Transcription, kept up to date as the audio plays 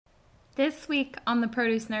This week on The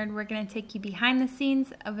Produce Nerd, we're going to take you behind the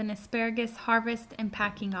scenes of an asparagus harvest and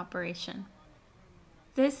packing operation.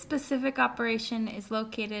 This specific operation is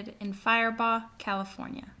located in Firebaugh,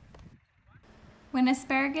 California. When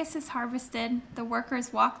asparagus is harvested, the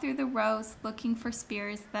workers walk through the rows looking for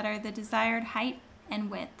spears that are the desired height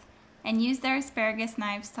and width, and use their asparagus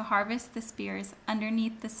knives to harvest the spears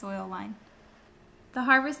underneath the soil line. The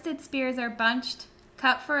harvested spears are bunched,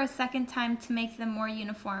 cut for a second time to make them more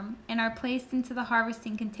uniform, and are placed into the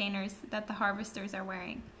harvesting containers that the harvesters are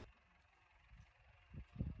wearing.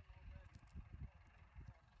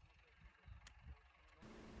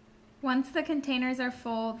 Once the containers are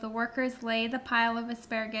full, the workers lay the pile of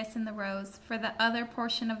asparagus in the rows for the other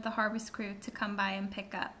portion of the harvest crew to come by and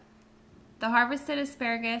pick up. The harvested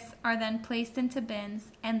asparagus are then placed into bins,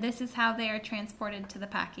 and this is how they are transported to the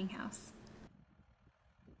packing house.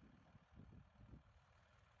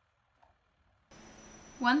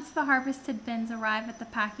 Once the harvested bins arrive at the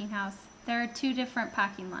packing house, there are two different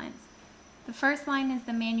packing lines. The first line is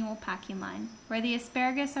the manual packing line, where the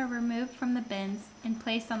asparagus are removed from the bins and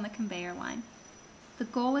placed on the conveyor line. The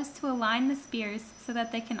goal is to align the spears so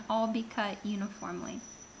that they can all be cut uniformly.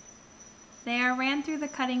 They are ran through the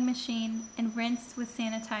cutting machine and rinsed with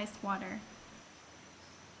sanitized water.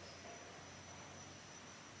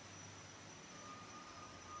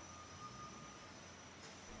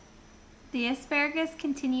 The asparagus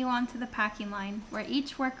continue onto the packing line, where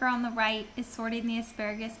each worker on the right is sorting the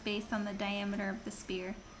asparagus based on the diameter of the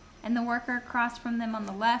spear, and the worker across from them on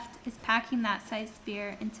the left is packing that size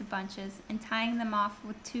spear into bunches and tying them off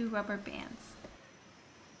with 2 rubber bands.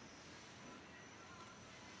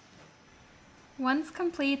 Once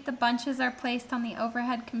complete, the bunches are placed on the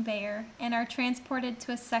overhead conveyor and are transported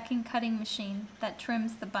to a second cutting machine that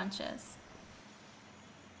trims the bunches.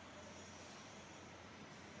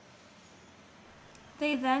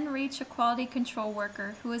 They then reach a quality control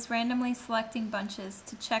worker who is randomly selecting bunches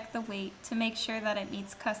to check the weight to make sure that it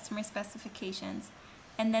meets customer specifications,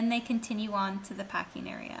 and then they continue on to the packing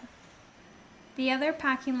area. The other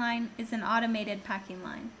packing line is an automated packing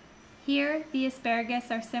line. Here, the asparagus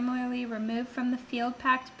are similarly removed from the field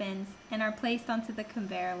packed bins and are placed onto the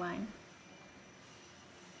conveyor line.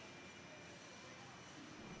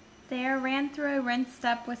 They are ran through a rinse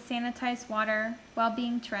step with sanitized water while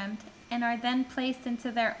being trimmed, and are then placed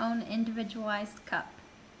into their own individualized cup.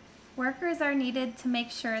 Workers are needed to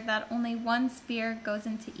make sure that only 1 spear goes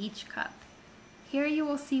into each cup. Here you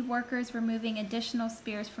will see workers removing additional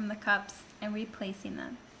spears from the cups and replacing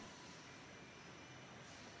them.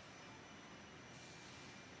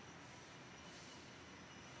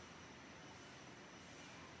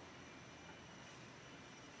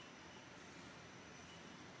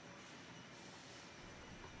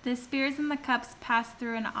 The spears in the cups pass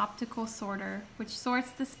through an optical sorter, which sorts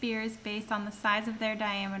the spears based on the size of their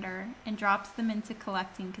diameter and drops them into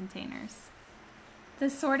collecting containers. The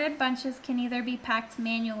sorted bunches can either be packed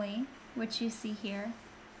manually, which you see here,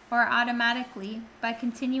 or automatically by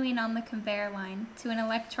continuing on the conveyor line to an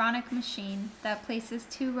electronic machine that places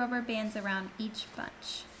 2 rubber bands around each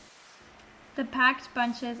bunch. The packed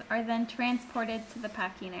bunches are then transported to the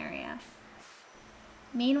packing area.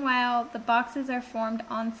 Meanwhile, the boxes are formed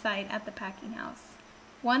on-site at the packing house.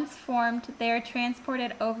 Once formed, they are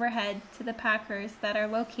transported overhead to the packers that are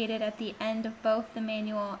located at the end of both the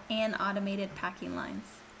manual and automated packing lines.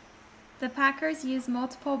 The packers use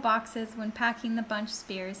multiple boxes when packing the bunch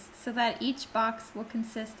spears so that each box will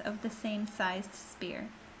consist of the same sized spear.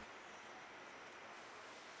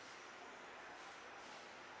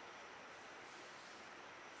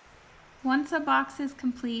 Once a box is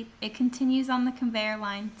complete, it continues on the conveyor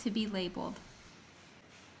line to be labeled.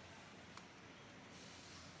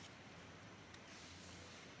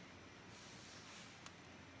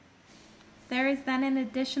 There is then an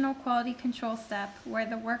additional quality control step where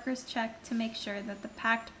the workers check to make sure that the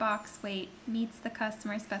packed box weight meets the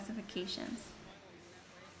customer specifications.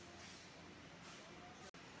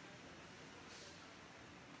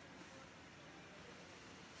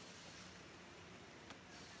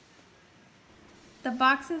 The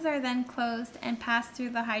boxes are then closed and passed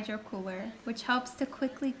through the hydrocooler, which helps to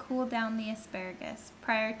quickly cool down the asparagus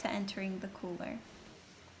prior to entering the cooler.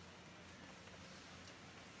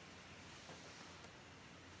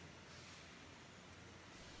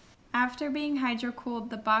 After being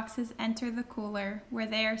hydrocooled, the boxes enter the cooler, where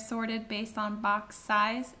they are sorted based on box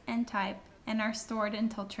size and type and are stored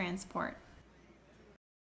until transport.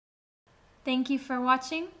 Thank you for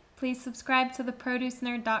watching. Please subscribe to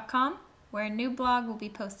theproducenerd.com, where a new blog will be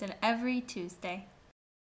posted every Tuesday.